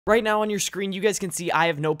Right now on your screen, you guys can see I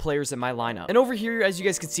have no players in my lineup. And over here, as you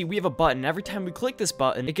guys can see, we have a button. Every time we click this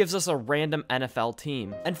button, it gives us a random NFL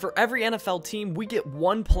team. And for every NFL team, we get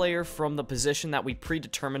one player from the position that we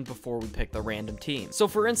predetermined before we pick the random team. So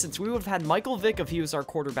for instance, we would have had Michael Vick if he was our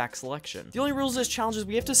quarterback selection. The only rules of this challenge is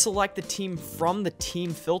we have to select the team from the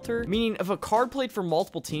team filter, meaning if a card played for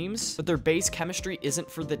multiple teams, but their base chemistry isn't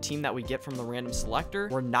for the team that we get from the random selector,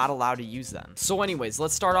 we're not allowed to use them. So anyways,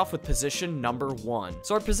 let's start off with position number 1.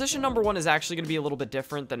 So our position number 1 is actually going to be a little bit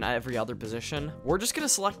different than every other position. We're just going to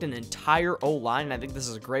select an entire O-line, and I think this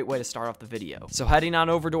is a great way to start off the video. So heading on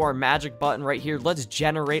over to our magic button right here, let's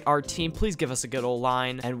generate our team. Please give us a good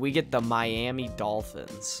O-line, and we get the Miami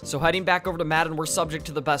Dolphins. So heading back over to Madden, we're subject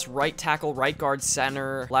to the best right tackle, right guard,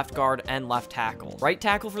 center, left guard, and left tackle. Right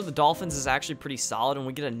tackle for the Dolphins is actually pretty solid, and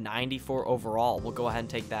we get a 94 overall. We'll go ahead and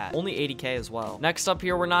take that. Only 80K as well. Next up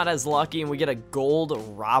here, we're not as lucky, and we get a gold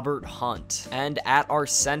Robert Hunt. And at our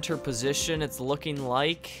center position, it's looking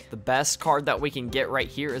like the best card that we can get right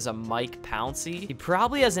here is a Mike Pouncey. He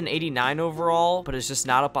probably has an 89 overall, but it's just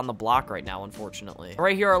not up on the block right now, unfortunately.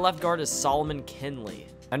 Right here, our left guard is Solomon Kinley.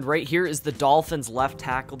 And right here is the Dolphins left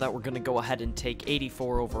tackle that we're going to go ahead and take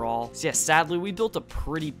 84 overall. So yeah, sadly, we built a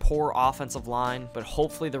pretty poor offensive line, but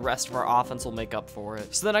hopefully the rest of our offense will make up for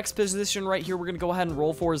it. So the next position right here we're going to go ahead and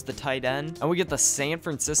roll for is the tight end. And we get the San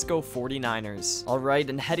Francisco 49ers. All right,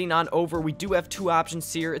 and heading on over, we do have two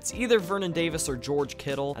options here. It's either Vernon Davis or George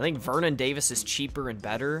Kittle. I think Vernon Davis is cheaper and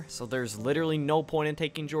better, so there's literally no point in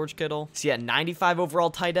taking George Kittle. So yeah, 95 overall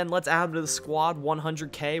tight end. Let's add him to the squad,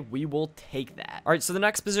 100K. We will take that. All right, so the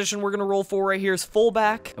next position we're gonna roll for right here is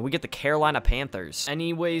fullback, and we get the Carolina Panthers.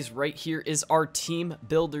 Anyways, right here is our Team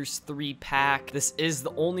Builders 3-pack. This is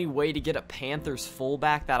the only way to get a Panthers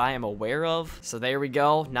fullback that I am aware of. So there we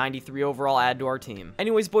go, 93 overall, add to our team.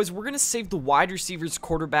 Anyways, boys, we're gonna save the wide receivers,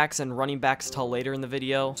 quarterbacks, and running backs till later in the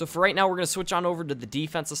video. So for right now, we're gonna switch on over to the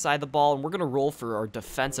defensive side of the ball, and we're gonna roll for our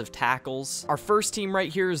defensive tackles. Our first team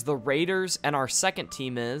right here is the Raiders, and our second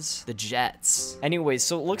team is the Jets. Anyways,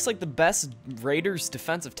 so it looks like the best Raiders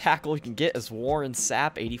defensive tackle you can get is Warren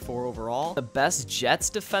Sapp, 84 overall. The best Jets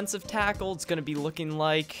defensive tackle, it's gonna be looking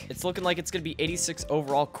like it's gonna be 86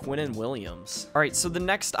 overall, Quinnen Williams. All right, so the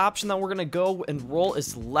next option that we're gonna go and roll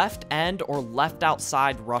is left end or left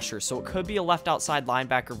outside rusher. So it could be a left outside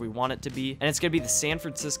linebacker if we want it to be, and it's gonna be the San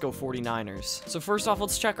Francisco 49ers. So first off,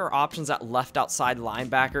 let's check our options at left outside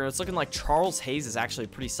linebacker. It's looking like Charles Hayes is actually a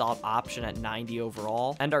pretty solid option at 90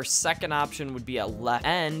 overall, and our second option would be at left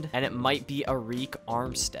end, and it might be Arik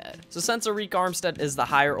Armstead. So since Arik Armstead is the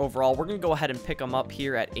higher overall, we're going to go ahead and pick him up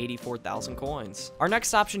here at 84,000 coins. Our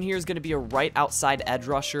next option here is going to be a right outside edge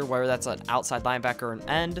rusher, whether that's an outside linebacker or an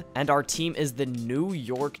end. And our team is the New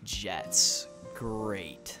York Jets.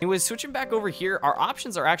 Great. Anyways, switching back over here, our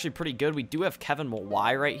options are actually pretty good. We do have Kevin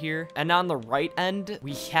Mawai right here. And on the right end,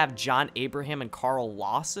 we have John Abraham and Carl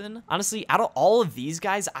Lawson. Honestly, out of all of these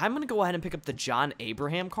guys, I'm going to go ahead and pick up the John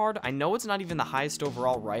Abraham card. I know it's not even the highest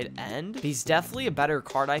overall right end. He's definitely a better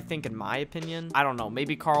card, I think, in my opinion. I don't know.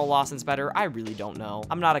 Maybe Carl Lawson's better. I really don't know.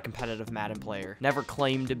 I'm not a competitive Madden player. Never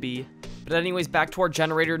claimed to be. But anyways, back to our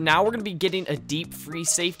generator. Now we're going to be getting a deep free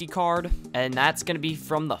safety card, and that's going to be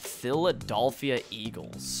from the Philadelphia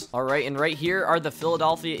Eagles. All right, and right here are the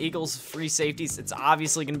Philadelphia Eagles free safeties. It's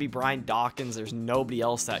obviously going to be Brian Dawkins. There's nobody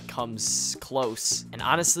else that comes close. And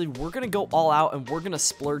honestly, we're going to go all out, and we're going to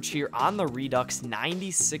splurge here on the Redux,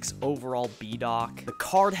 96 overall B-Doc. The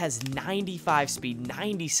card has 95 speed,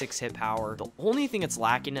 96 hit power. The only thing it's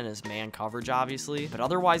lacking in is man coverage, obviously, but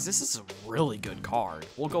otherwise, this is a really good card.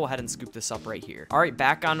 We'll go ahead and scoop this up right here. All right,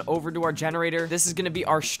 back on over to our generator. This is going to be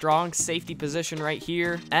our strong safety position right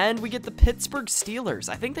here, and we get the Pittsburgh Steelers.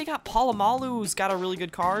 I think they got Polamalu, who's got a really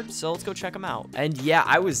good card, so let's go check him out. And yeah,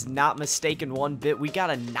 I was not mistaken one bit. We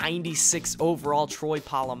got a 96 overall Troy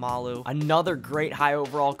Polamalu. Another great high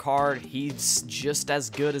overall card. He's just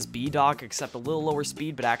as good as B-Doc, except a little lower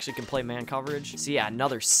speed, but actually can play man coverage. So yeah,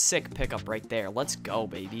 another sick pickup right there. Let's go,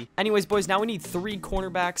 baby. Anyways, boys, now we need 3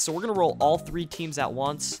 cornerbacks, so we're going to roll all 3 teams at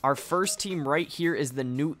once. Our first team right here is the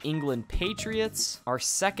New England Patriots. Our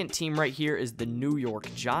second team right here is the New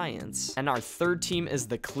York Giants. And our third team is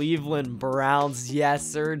the Cleveland Browns. Yes,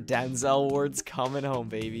 sir. Denzel Ward's coming home,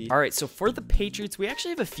 baby. All right, so for the Patriots, we actually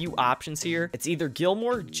have a few options here. It's either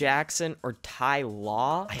Gilmore, Jackson, or Ty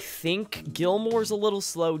Law. I think Gilmore's a little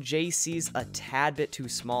slow. JC's a tad bit too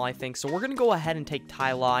small, I think. So we're going to go ahead and take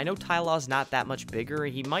Ty Law. I know Ty Law's not that much bigger.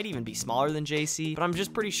 He might even be smaller than JC, but I'm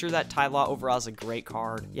just pretty sure that Ty Law overall is a great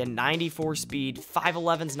card. Yeah, 94 speed,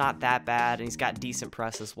 5'11's not that bad, and he's got decent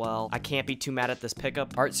press as well. I can't be too mad at this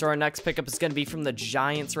pickup. All right, so our next pickup is going to be from the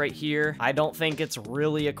Giants right here. I don't think it's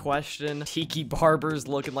really a question. Tiki Barber's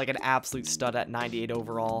looking like an absolute stud at 98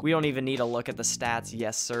 overall. We don't even need to look at the stats.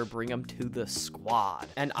 Yes, sir. Bring him to the squad.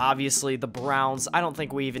 And obviously, the Browns, I don't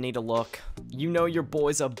think we even need to look. You know your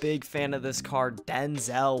boy's a big fan of this card,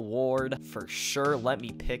 Denzel Ward. For sure, let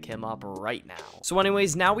me pick him up right now. So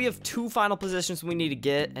anyways, now we have two final positions we need to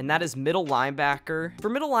get, and that is middle linebacker. For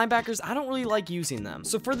middle linebackers, I don't really like using them.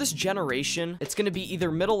 So for this generation, it's going to be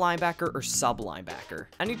either middle linebacker or sub linebacker.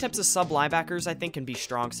 Any types of sub linebackers, I think, can be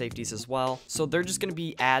strong safeties as well. So they're just going to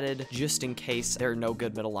be added just in case there are no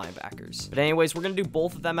good middle linebackers. But anyways, we're going to do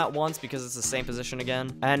both of them at once because it's the same position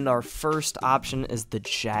again. And our first option is the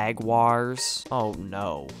Jaguars. Oh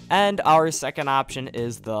no. And our second option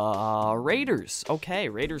is the Raiders. Okay,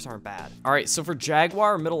 Raiders aren't bad. All right, so for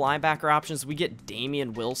Jaguar middle linebacker options, we get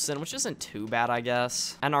Damian Wilson, which isn't too bad, I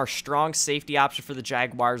guess. And our strong safety option for the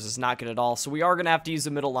Jaguars is not good at all. So we are going to have to use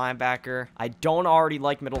a middle linebacker. I don't already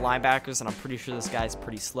like middle linebackers, and I'm pretty sure this guy's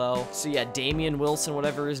pretty slow. So yeah, Damian Wilson,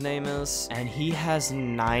 whatever his name is. And he has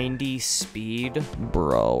 90 speed.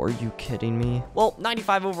 Bro, are you kidding me? Well,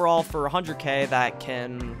 95 overall for 100K that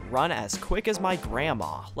can run as quick as my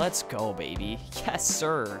grandma. Let's go, baby. Yes,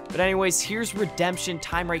 sir. But anyways, here's redemption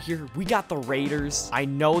time right here. We got the Raiders. I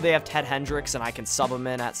know they have Ted Hendricks, and I can sub him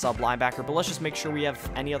in at sub linebacker, but let's just make sure we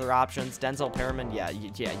have any other options. Denzel Perriman, yeah,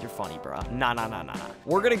 you're funny, bro. Nah.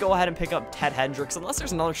 We're gonna go ahead and pick up Ted Hendricks, unless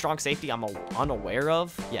there's another strong safety I'm unaware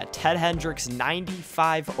of. Yeah, Ted Hendricks,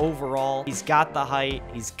 95 overall. He's got the height.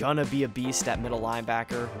 He's gonna be a beast at middle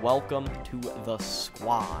linebacker. Welcome to the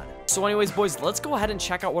squad. So anyways, boys, let's go ahead and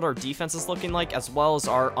check out what our defense is looking like, as well as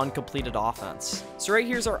our uncompleted offense. So right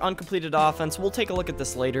here's our uncompleted offense. We'll take a look at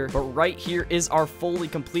this later, but right here is our fully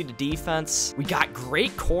completed defense. We got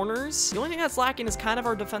great corners. The only thing that's lacking is kind of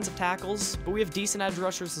our defensive tackles, but we have decent edge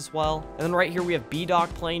rushers as well. And then right here we have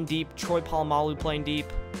B-Dog playing deep, Troy Polamalu playing deep,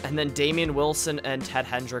 and then Damian Wilson and Ted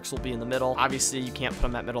Hendricks will be in the middle. Obviously, you can't put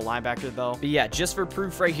him at middle linebacker, though. But yeah, just for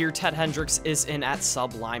proof right here, Ted Hendricks is in at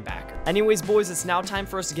sub linebacker. Anyways, boys, it's now time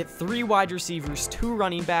for us to get 3 wide receivers, 2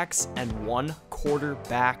 running backs, and 1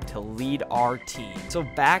 quarterback to lead our team. So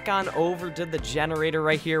back on over to the generator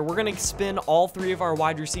right here. We're going to spin all 3 of our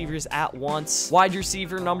wide receivers at once. Wide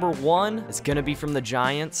receiver number 1 is going to be from the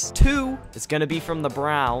Giants. 2 is going to be from the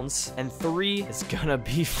Browns. And 3 is going to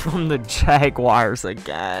be from the Jaguars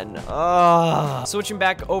again. Switching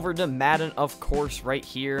back over to Madden, of course, right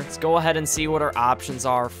here. Let's go ahead and see what our options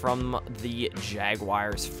are from the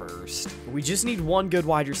Jaguars first. We just need 1 good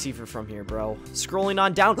wide receiver from here, bro. Scrolling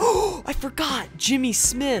on down. Oh, I forgot. Jimmy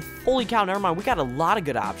Smith. Holy cow, never mind. We got a lot of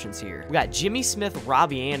good options here. We got Jimmy Smith,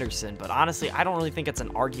 Robbie Anderson, but honestly, I don't really think it's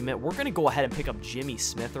an argument. We're going to go ahead and pick up Jimmy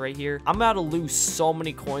Smith right here. I'm about to lose so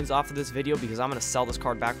many coins off of this video because I'm going to sell this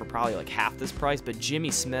card back for probably like half this price, but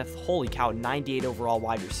Jimmy Smith, holy cow, 98 overall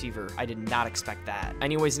wide receiver. I did not expect that.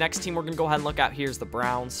 Anyways, next team we're going to go ahead and look at here is the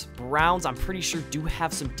Browns. Browns, I'm pretty sure, do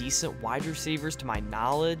have some decent wide receivers to my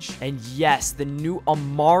knowledge. And yes, the new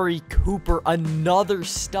Amari Cooper, another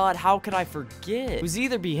stud. How could I forget? It was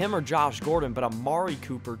either be him or Josh Gordon, but Amari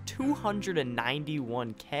Cooper,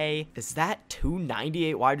 291K. Is that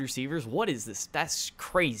 298 wide receivers? What is this? That's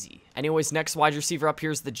crazy. Anyways, next wide receiver up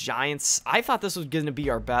here is the Giants. I thought this was going to be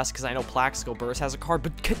our best because I know Plaxico Burress has a card,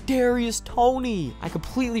 but Kadarius Toney. I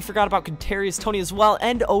completely forgot about Kadarius Toney as well,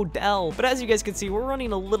 and Odell. But as you guys can see, we're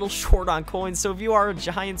running a little short on coins, so if you are a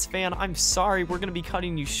Giants fan, I'm sorry. We're going to be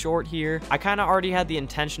cutting you short here. I kind of already had the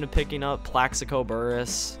intention of picking up Plaxico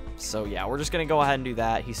Burress. So yeah, we're just going to go ahead and do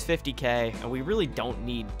that. He's 50K, and we really don't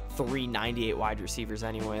need 398 wide receivers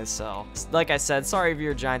anyways. So like I said, sorry if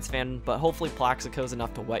you're a Giants fan, but hopefully Plaxico's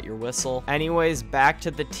enough to wet your whistle. Anyways, back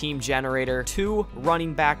to the team generator. 2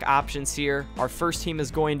 running back options here. Our first team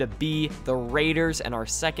is going to be the Raiders, and our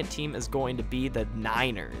second team is going to be the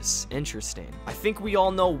Niners. Interesting. I think we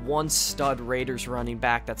all know 1 stud Raiders running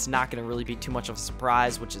back that's not going to really be too much of a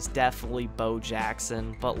surprise, which is definitely Bo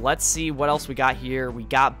Jackson. But let's see what else we got here. We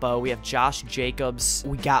got Bo. We have Josh Jacobs.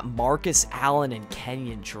 We got Marcus Allen and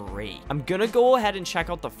Kenyon Drake. I'm gonna go ahead and check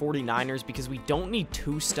out the 49ers because we don't need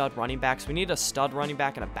 2 stud running backs. We need a stud running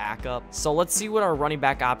back and a backup. So let's see what our running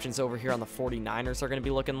back options over here on the 49ers are gonna be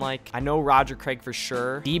looking like. I know Roger Craig for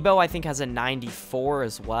sure. Debo, I think, has a 94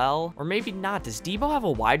 as well. Or maybe not. Does Debo have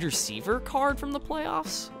a wide receiver card from the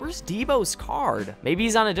playoffs? Where's Debo's card? Maybe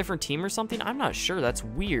he's on a different team or something? I'm not sure. That's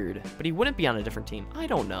weird. But he wouldn't be on a different team. I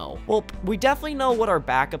don't know. Well, we definitely know what our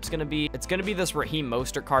backup's gonna be. It's gonna be this Raheem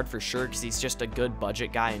Mostert card for sure because he's just a good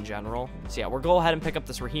budget guy buy in general. So yeah, we'll go ahead and pick up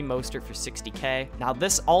this Raheem Mostert for 60K. Now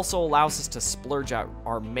this also allows us to splurge at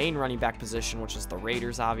our main running back position, which is the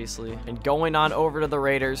Raiders, obviously. And going on over to the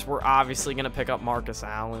Raiders, we're obviously going to pick up Marcus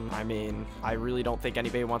Allen. I mean, I really don't think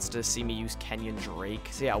anybody wants to see me use Kenyon Drake.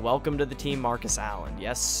 So yeah, welcome to the team, Marcus Allen.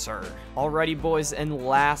 Yes, sir. Alrighty, boys, and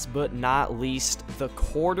last but not least, the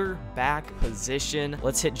quarterback position.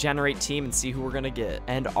 Let's hit generate team and see who we're going to get.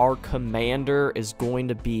 And our commander is going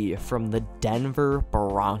to be from the Denver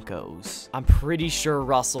Broncos. I'm pretty sure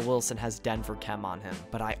Russell Wilson has Denver Chem on him,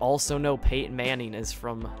 but I also know Peyton Manning is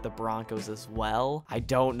from the Broncos as well. I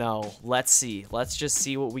don't know. Let's see. Let's just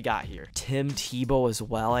see what we got here. Tim Tebow as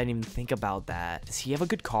well. I didn't even think about that. Does he have a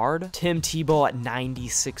good card? Tim Tebow at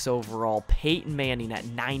 96 overall, Peyton Manning at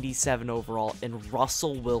 97 overall, and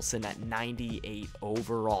Russell Wilson at 98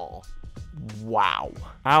 overall. Wow.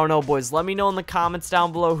 I don't know, boys. Let me know in the comments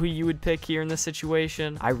down below who you would pick here in this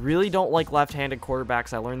situation. I really don't like left-handed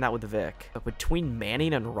quarterbacks. I learned that with Vic. But between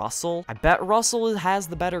Manning and Russell, I bet Russell has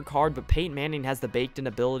the better card, but Peyton Manning has the baked-in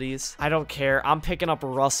abilities. I don't care. I'm picking up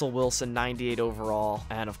Russell Wilson, 98 overall.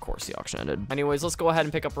 And, of course, the auction ended. Anyways, let's go ahead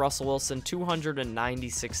and pick up Russell Wilson,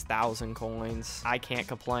 296,000 coins. I can't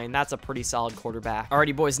complain. That's a pretty solid quarterback.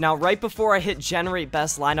 Alrighty, boys. Now, right before I hit generate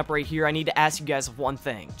best lineup right here, I need to ask you guys one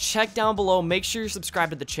thing. Check down below. Make sure you're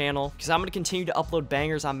subscribed to the channel because I'm going to continue to upload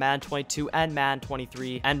bangers on Madden 22 and Madden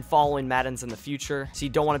 23 and following Maddens in the future, so you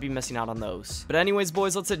don't want to be missing out on those. But anyways,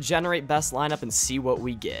 boys, let's hit generate best lineup and see what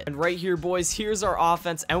we get. And right here, boys, here's our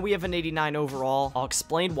offense, and we have an 89 overall. I'll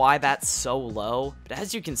explain why that's so low, but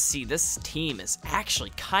as you can see, this team is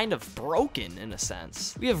actually kind of broken in a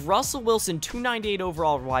sense. We have Russell Wilson, 298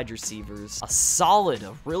 overall wide receivers, a solid,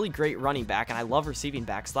 a really great running back, and I love receiving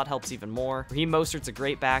backs, so that helps even more. Raheem Mostert's a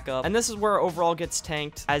great backup, and this is where our overall gets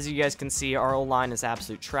tanked. As you guys can see, our O-line is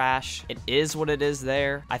absolute trash. It is what it is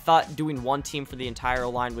there. I thought doing one team for the entire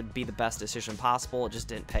O-line would be the best decision possible. It just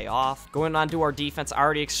didn't pay off. Going on to our defense, I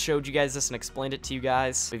already showed you guys this and explained it to you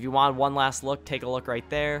guys. But if you want one last look, take a look right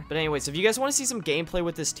there. But anyways, if you guys want to see some gameplay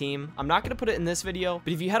with this team, I'm not going to put it in this video,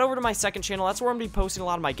 but if you head over to my second channel, that's where I'm going to be posting a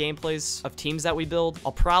lot of my gameplays of teams that we build.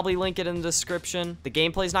 I'll probably link it in the description. The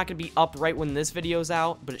gameplay is not going to be up right when this video's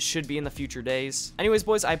out, but it should be in the future days. Anyways,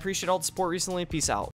 boys, I appreciate all the support recently. Peace out.